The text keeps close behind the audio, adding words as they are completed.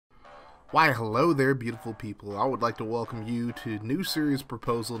Why, hello there, beautiful people. I would like to welcome you to new series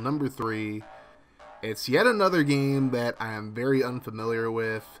proposal number 3. It's yet another game that I am very unfamiliar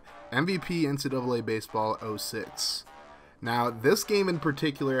with, MVP NCAA Baseball '06. Now, this game in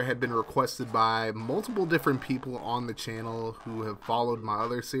particular had been requested by multiple different people on the channel who have followed my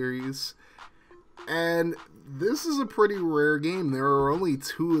other series, and this is a pretty rare game. There are only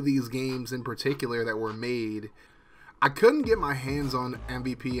 2 of these games in particular that were made. I couldn't get my hands on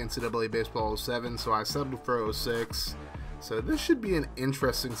MVP NCAA Baseball '07, so I settled for '06. So this should be an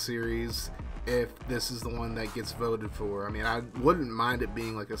interesting series if this is the one that gets voted for. I mean, I wouldn't mind it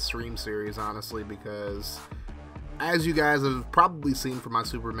being like a stream series, honestly, because as you guys have probably seen from my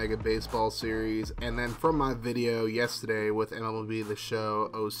Super Mega Baseball series, and then from my video yesterday with MLB The Show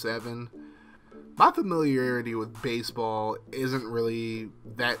 '07, my familiarity with baseball isn't really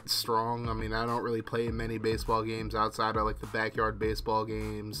that strong. I mean, I don't really play many baseball games outside of like the backyard baseball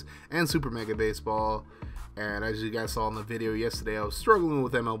games and Super Mega Baseball. And as you guys saw in the video yesterday, I was struggling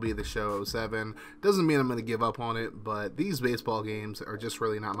with MLB The Show '07. Doesn't mean I'm going to give up on it, but these baseball games are just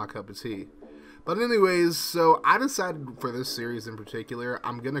really not my cup of tea. But anyways, so I decided for this series in particular,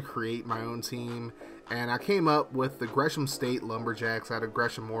 I'm going to create my own team. And I came up with the Gresham State Lumberjacks out of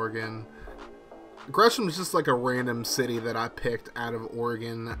Gresham, Oregon. Gresham is just like a random city that I picked out of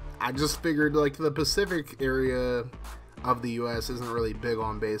Oregon. I just figured like the Pacific area of the US isn't really big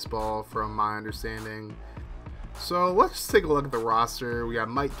on baseball from my understanding. So let's take a look at the roster. We got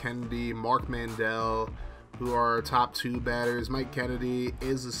Mike Kennedy, Mark Mandel, who are our top 2 batters. Mike Kennedy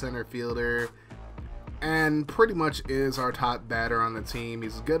is the center fielder and pretty much is our top batter on the team.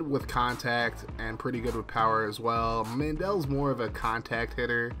 He's good with contact and pretty good with power as well. Mandel's more of a contact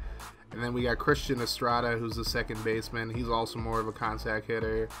hitter. And then we got Christian Estrada, who's the second baseman. He's also more of a contact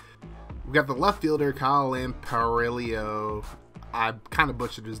hitter. We got the left fielder, Kyle Lamparillo. I kind of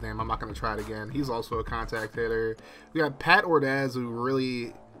butchered his name. I'm not going to try it again. He's also a contact hitter. We got Pat Ordaz, who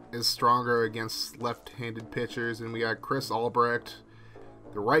really is stronger against left-handed pitchers. And we got Chris Albrecht,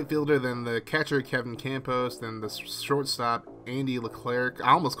 the right fielder, then the catcher, Kevin Campos, then the shortstop, Andy Leclerc.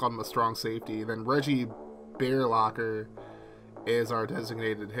 I almost called him a strong safety. Then Reggie Bearlocker is our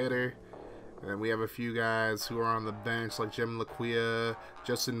designated hitter. And then we have a few guys who are on the bench like Jim Laquia,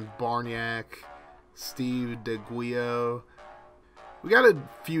 Justin Barniak, Steve DeGuio. We got a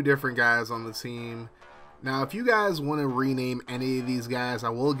few different guys on the team. Now, if you guys want to rename any of these guys, I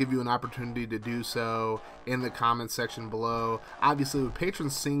will give you an opportunity to do so in the comment section below. Obviously, with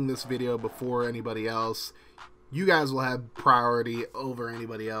patrons seeing this video before anybody else, you guys will have priority over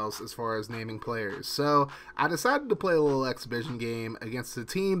anybody else as far as naming players. So I decided to play a little exhibition game against a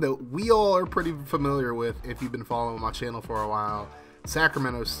team that we all are pretty familiar with if you've been following my channel for a while,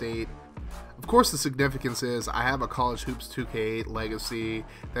 Sacramento State. Of course, the significance is I have a College Hoops 2K8 legacy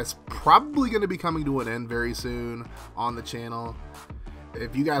that's probably going to be coming to an end very soon on the channel.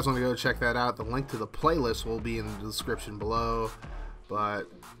 If you guys want to go check that out, the link to the playlist will be in the description below.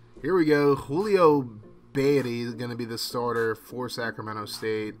 But here we go. Julio Beatty is going to be the starter for Sacramento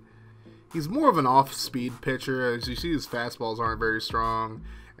State. He's more of an off-speed pitcher. As you see, his fastballs aren't very strong.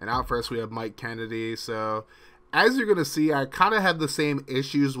 And out first, we have Mike Kennedy. So, as you're going to see, I kind of have the same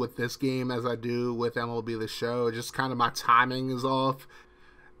issues with this game as I do with MLB The Show. Just kind of my timing is off.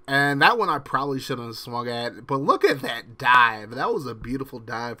 And that one I probably shouldn't have swung at. But look at that dive. That was a beautiful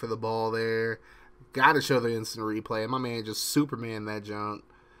dive for the ball there. Got to show the instant replay. My man just Superman that junk.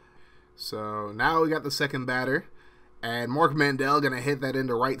 So now we got the second batter, and Mark Mandel going to hit that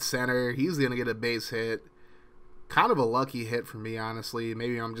into right center. He's going to get a base hit. Kind of a lucky hit for me, honestly.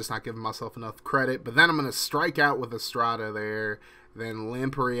 Maybe I'm just not giving myself enough credit. But then I'm going to strike out with Estrada there. Then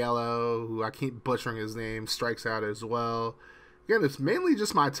Lampariello, who I keep butchering his name, strikes out as well. Again, it's mainly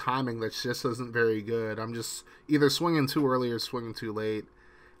just my timing that just isn't very good. I'm just either swinging too early or swinging too late.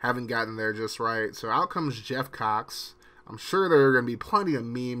 Haven't gotten there just right. So out comes Jeff Cox. I'm sure there are going to be plenty of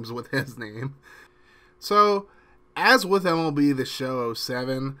memes with his name. So, as with MLB The Show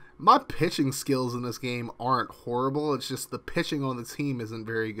 '07, my pitching skills in this game aren't horrible. It's just the pitching on the team isn't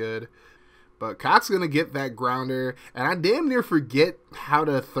very good. But Cox is going to get that grounder, and I damn near forget how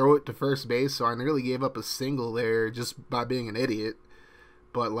to throw it to first base, so I nearly gave up a single there just by being an idiot.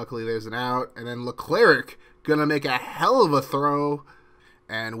 But luckily there's an out, and then Leclerc going to make a hell of a throw.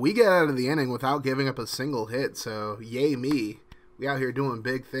 And we get out of the inning without giving up a single hit, so yay me. We out here doing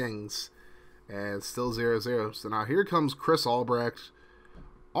big things. And it's still 0-0. So now here comes Chris Albrecht.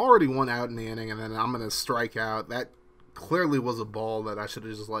 Already 1 out in the inning, and then I'm going to strike out. That clearly was a ball that I should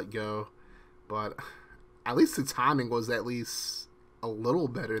have just let go. But at least the timing was at least a little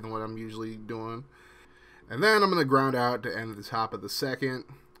better than what I'm usually doing. And then I'm going to ground out to end the top of the second.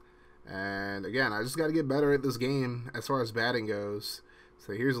 And again, I just got to get better at this game as far as batting goes.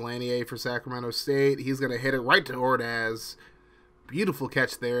 So here's Lanier for Sacramento State. He's going to hit it right to Ordaz. Beautiful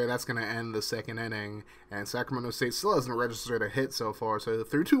catch there. That's going to end the second inning. And Sacramento State still hasn't registered a hit so far. So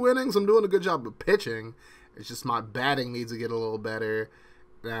through 2 innings, I'm doing a good job of pitching. It's just my batting needs to get a little better.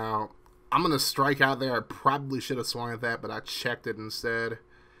 Now, I'm going to strike out there. I probably should have swung at that, but I checked it instead.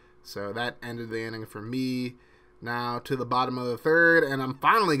 So that ended the inning for me. Now to the bottom of the third, and I'm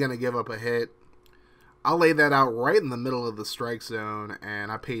finally going to give up a hit. I'll lay that out right in the middle of the strike zone,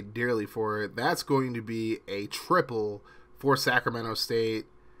 and I paid dearly for it. That's going to be a triple for Sacramento State.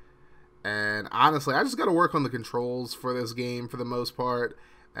 And honestly, I just got to work on the controls for this game for the most part,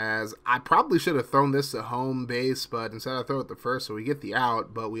 as I probably should have thrown this to home base, but instead I throw it to first, so we get the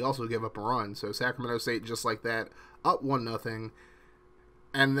out, but we also give up a run. So Sacramento State, just like that, up 1-0.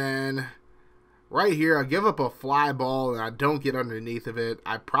 And then right here, I give up a fly ball, and I don't get underneath of it.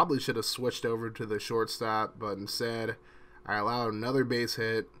 I probably should have switched over to the shortstop, but instead, I allow another base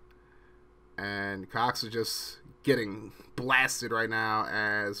hit. And Cox is just getting blasted right now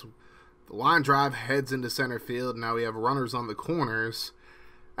as the line drive heads into center field. Now we have runners on the corners.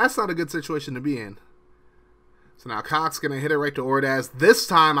 That's not a good situation to be in. So now Cox going to hit it right to Ordaz. This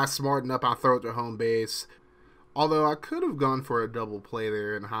time I smarten up, I throw it to home base. Although I could have gone for a double play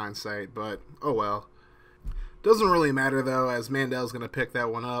there in hindsight, but oh well. Doesn't really matter though, as Mandel's going to pick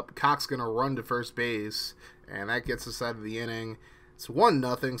that one up. Cox going to run to first base, and that gets us out of the inning. It's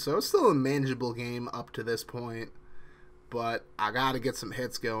 1-0, so it's still a manageable game up to this point. But I got to get some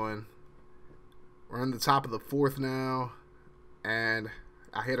hits going. We're in the top of the 4th now, and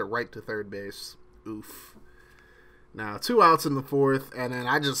I hit it right to third base. Oof. Now 2 outs in the 4th, and then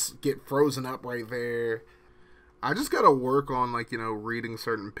I just get frozen up right there. I just got to work on, reading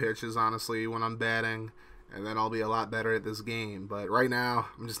certain pitches, honestly, when I'm batting, and then I'll be a lot better at this game. But right now,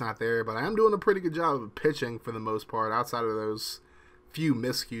 I'm just not there. But I am doing a pretty good job of pitching for the most part, outside of those few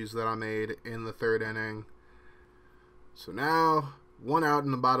miscues that I made in the 3rd inning. So now, 1 out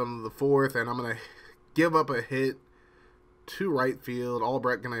in the bottom of the 4th, and I'm going to give up a hit to right field.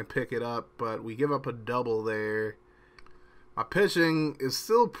 Albrecht going to pick it up, but we give up a double there. My pitching is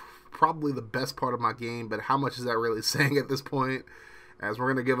still probably the best part of my game, but how much is that really saying at this point? As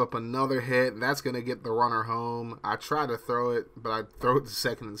we're going to give up another hit, and that's going to get the runner home. I try to throw it, but I throw it to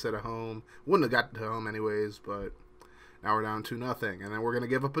second instead of home. Wouldn't have got to home anyways, but now we're down 2-0, and then we're going to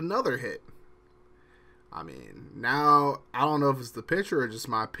give up another hit. I mean, now I don't know if it's the pitcher or just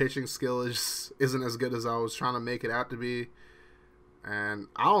my pitching skill isn't as good as I was trying to make it out to be. And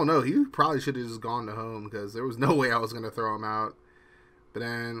I don't know, he probably should have just gone to home because there was no way I was going to throw him out. But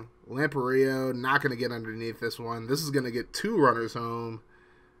then Lamperio, not going to get underneath this one. This is going to get 2 runners home.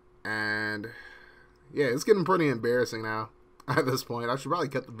 And yeah, it's getting pretty embarrassing now at this point. I should probably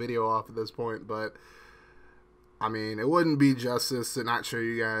cut the video off at this point. But I mean, it wouldn't be justice to not show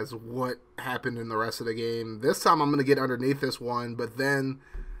you guys what happened in the rest of the game. This time I'm going to get underneath this one. But then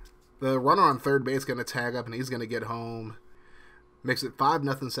the runner on third base is going to tag up and he's going to get home. Makes it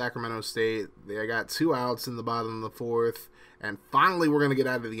 5-0 Sacramento State. They got 2 outs in the bottom of the 4th. And finally, we're going to get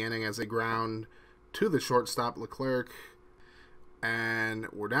out of the inning as they ground to the shortstop, Leclerc. And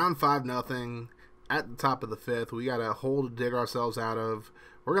we're down 5-0 at the top of the 5th. We got a hole to dig ourselves out of.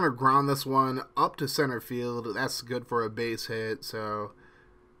 We're going to ground this one up to center field. That's good for a base hit. So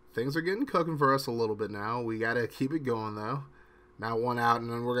things are getting cooking for us a little bit now. We got to keep it going, though. Now 1 out,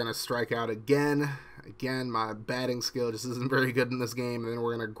 and then we're going to strike out again. Again, my batting skill just isn't very good in this game. And then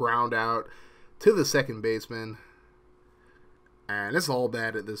we're going to ground out to the second baseman. And it's all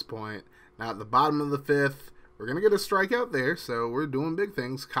bad at this point. Now at the bottom of the 5th, we're going to get a strikeout there. So we're doing big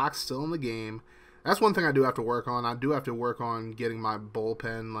things. Cox still in the game. That's one thing I do have to work on. I do have to work on getting my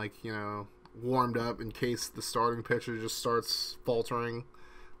bullpen, warmed up in case the starting pitcher just starts faltering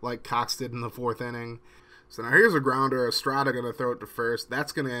like Cox did in the 4th inning. So now here's a grounder. Estrada going to throw it to first.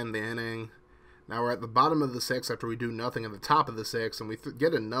 That's going to end the inning. Now we're at the bottom of the 6th after we do nothing at the top of the 6th, and we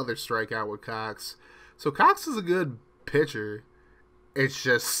get another strikeout with Cox. So Cox is a good pitcher. It's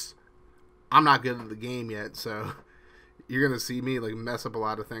just I'm not good at the game yet, so you're going to see me mess up a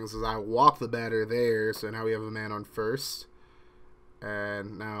lot of things as I walk the batter there. So now we have a man on first.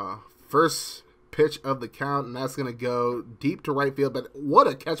 And now first pitch of the count, and that's going to go deep to right field. But what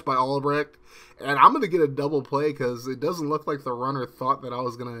a catch by Albrecht. And I'm going to get a double play because it doesn't look like the runner thought that I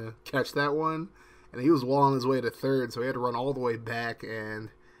was going to catch that one. And he was well on his way to third, so he had to run all the way back.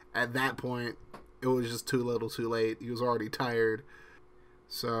 And at that point, it was just too little too late. He was already tired.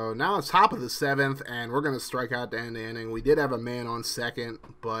 So now it's top of the 7th, and we're going to strike out to end the inning. We did have a man on second,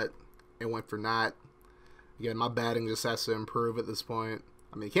 but it went for naught. Again, my batting just has to improve at this point.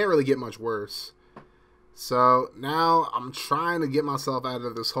 I mean, it can't really get much worse. So now I'm trying to get myself out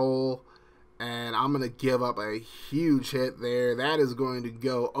of this hole, and I'm going to give up a huge hit there. That is going to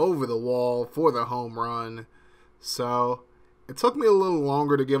go over the wall for the home run. So it took me a little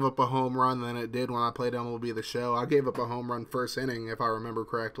longer to give up a home run than it did when I played MLB The Show. I gave up a home run first inning, if I remember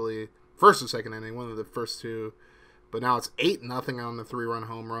correctly. First or second inning, one of the first two. But now it's 8-0 on the 3-run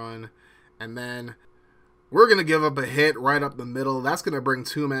home run. And then we're going to give up a hit right up the middle. That's going to bring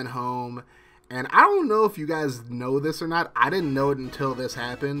 2 men home. And I don't know if you guys know this or not. I didn't know it until this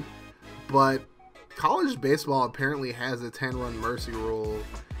happened. But college baseball apparently has a 10-run mercy rule.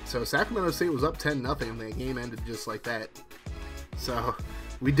 So Sacramento State was up 10-0 and the game ended just like that. So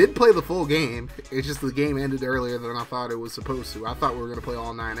we did play the full game. It's just the game ended earlier than I thought it was supposed to. I thought we were going to play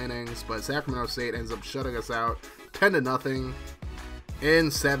all 9 innings. But Sacramento State ends up shutting us out 10-0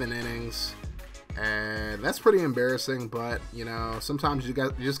 in 7 innings. And that's pretty embarrassing, but, you know, sometimes you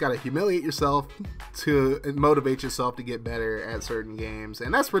just got to humiliate yourself to motivate yourself to get better at certain games.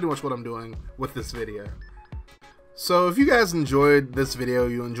 And that's pretty much what I'm doing with this video. So if you guys enjoyed this video,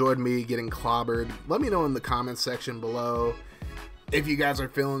 you enjoyed me getting clobbered, let me know in the comments section below. If you guys are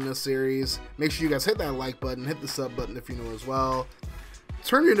feeling this series, make sure you guys hit that like button, hit the sub button if you know as well.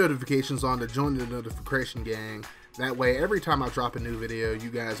 Turn your notifications on to join the notification gang. That way, every time I drop a new video, you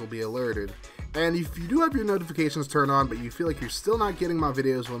guys will be alerted. And if you do have your notifications turned on, but you feel like you're still not getting my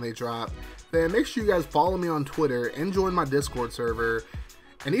videos when they drop, then make sure you guys follow me on Twitter and join my Discord server.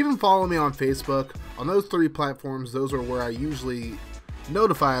 And even follow me on Facebook. On those 3 platforms, those are where I usually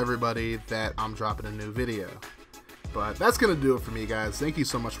notify everybody that I'm dropping a new video. But that's going to do it for me, guys. Thank you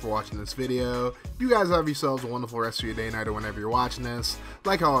so much for watching this video. You guys have yourselves a wonderful rest of your day, night, or whenever you're watching this.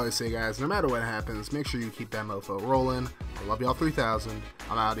 Like I always say, guys, no matter what happens, make sure you keep that mofo rolling. I love y'all 3000.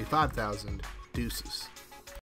 I'm Audi 5000. Deuces.